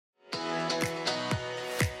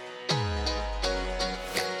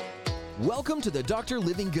Welcome to the Dr.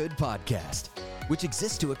 Living Good podcast, which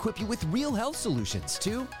exists to equip you with real health solutions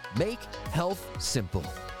to make health simple.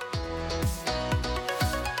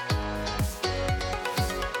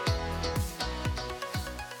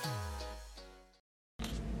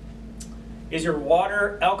 Is your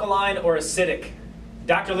water alkaline or acidic?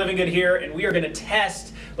 Dr. Living Good here, and we are going to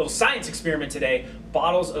test a little science experiment today,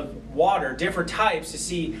 bottles of water, different types, to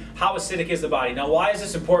see how acidic is the body. Now, why is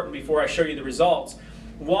this important before I show you the results?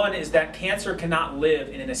 One is that cancer cannot live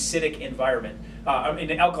in an acidic environment,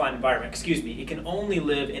 in an alkaline environment, It can only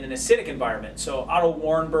live in an acidic environment. So Otto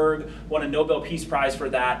Warburg won a Nobel Peace Prize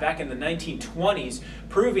for that back in the 1920s,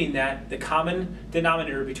 proving that the common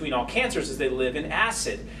denominator between all cancers is they live in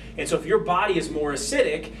acid. And so if your body is more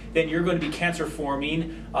acidic, then you're going to be cancer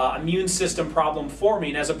forming, immune system problem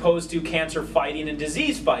forming, as opposed to cancer fighting and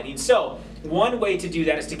disease fighting. So one way to do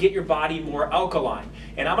that is to get your body more alkaline.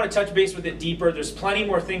 And I'm going to touch base with it deeper. There's plenty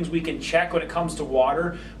more things we can check when it comes to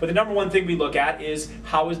water. But the number one thing we look at is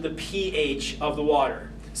how is the pH of the water.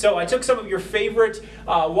 So I took some of your favorite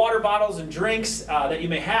water bottles and drinks that you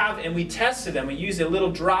may have, and we tested them. We used a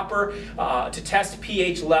little dropper to test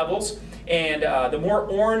pH levels. And the more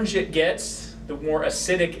orange it gets, the more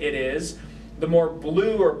acidic it is. The more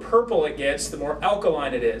blue or purple it gets, the more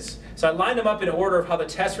alkaline it is. So I lined them up in order of how the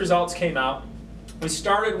test results came out. We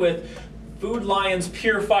started with Food Lion's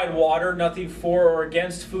purified water, nothing for or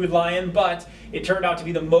against Food Lion, but it turned out to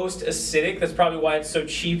be the most acidic. That's probably why it's so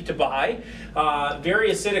cheap to buy.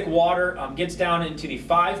 Very acidic water gets down into the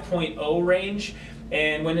 5.0 range.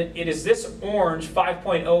 And when it is this orange,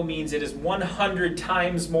 5.0 means it is 100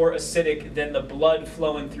 times more acidic than the blood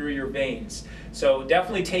flowing through your veins. So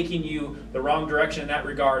definitely taking you the wrong direction in that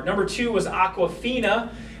regard. Number 2 was Aquafina.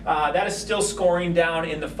 That is still scoring down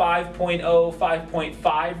in the 5.0,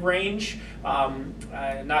 5.5 range. I'm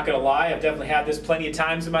not going to lie, I've definitely had this plenty of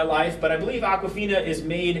times in my life, but I believe Aquafina is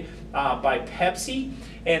made by Pepsi.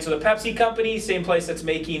 And so the Pepsi company, same place that's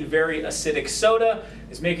making very acidic soda,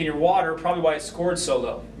 is making your water, probably why it scored so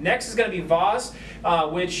low. Next is going to be Voss,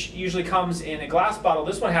 which usually comes in a glass bottle.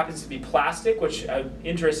 This one happens to be plastic, which I'm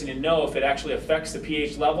interested to know if it actually affects the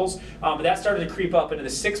pH levels. But that started to creep up into the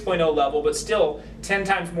 6.0 level, but still 10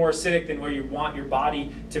 times more acidic than where you want your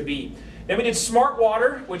body to be. Then we did Smart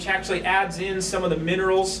Water, which actually adds in some of the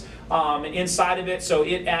minerals inside of it. So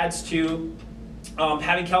it adds to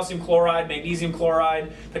having calcium chloride, magnesium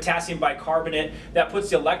chloride, potassium bicarbonate. That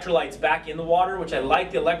puts the electrolytes back in the water, which I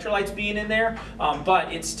like the electrolytes being in there,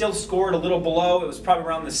 but it still scored a little below. It was probably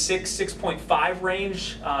around the 6.5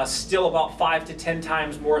 range, still about 5 to 10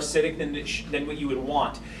 times more acidic than what you would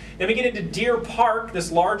want. Then we get into Deer Park,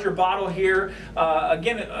 this larger bottle here.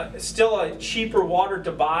 Again, still a cheaper water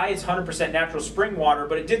to buy. It's 100% natural spring water,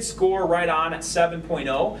 but it did score right on at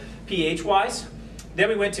 7.0 pH-wise. Then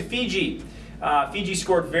we went to Fiji. Fiji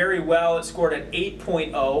scored very well. It scored at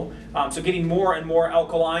 8.0, so getting more and more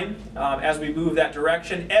alkaline as we move that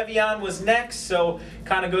direction. Evian was next, so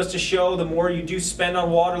kind of goes to show the more you do spend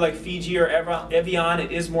on water like Fiji or Evian,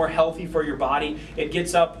 it is more healthy for your body. It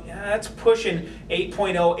gets up, it's pushing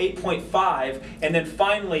 8.0, 8.5, and then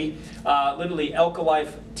finally, literally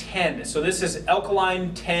Alkalife 10. So this is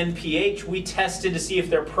Alkaline 10 pH. We tested to see if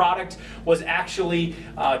their product was actually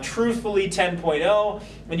truthfully 10.0,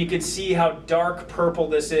 and you can see how dark purple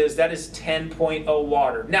this is. That is 10.0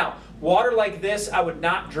 water. Now, water like this, I would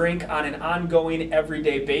not drink on an ongoing,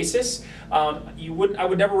 everyday basis. I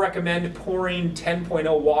would never recommend pouring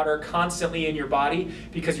 10.0 water constantly in your body,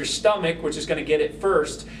 because your stomach, which is going to get it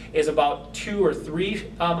first, is about 2 or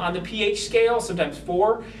 3 on the pH scale, sometimes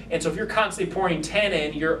 4. And so if you're constantly pouring 10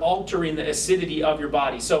 in, you're altering the acidity of your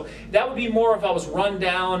body. So that would be more if I was run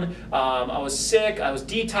down, I was sick, I was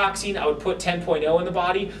detoxing, I would put 10.0 in the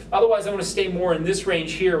body. Otherwise, I want to stay more in this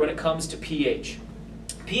range here when it comes to pH.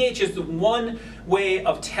 pH is the one way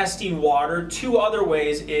of testing water. 2 other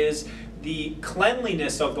ways is the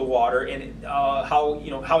cleanliness of the water and how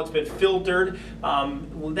it's been filtered.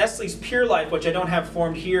 Nestle's Pure Life, which I don't have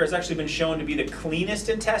formed here, has actually been shown to be the cleanest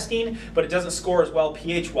in testing, but it doesn't score as well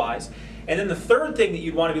pH-wise. And then the third thing that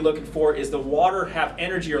you'd want to be looking for is the water have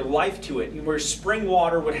energy or life to it. Where spring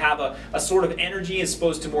water would have a sort of energy as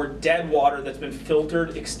opposed to more dead water that's been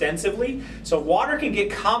filtered extensively. So water can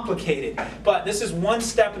get complicated, but this is one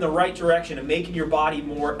step in the right direction of making your body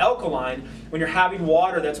more alkaline when you're having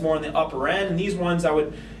water that's more on the upper end. And these ones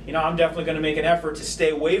I'm definitely going to make an effort to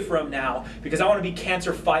stay away from now, because I want to be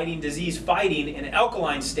cancer fighting, disease fighting in an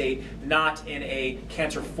alkaline state, not in a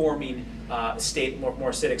cancer forming state more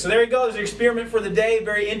acidic. So there you go. There's an experiment for the day.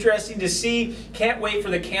 Very interesting to see. Can't wait for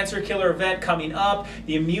the Cancer Killer event coming up.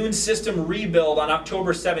 The Immune System Rebuild on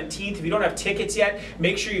October 17th. If you don't have tickets yet,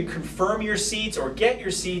 make sure you confirm your seats or get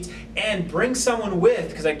your seats and bring someone with,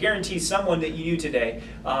 because I guarantee someone that you knew today,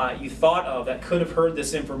 you thought of, that could have heard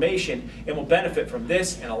this information and will benefit from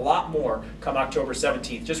this and a lot more come October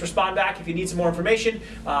 17th. Just respond back if you need some more information.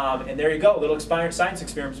 And there you go. Little expired science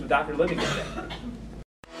experiments with Dr. Livingood today.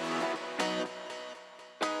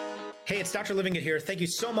 Hey, it's Dr. Livingood here. Thank you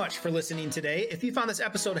so much for listening today. If you found this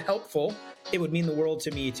episode helpful, it would mean the world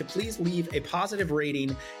to me to please leave a positive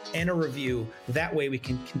rating and a review. That way we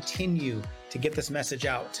can continue to get this message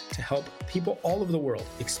out to help people all over the world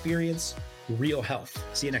experience real health.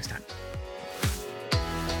 See you next time.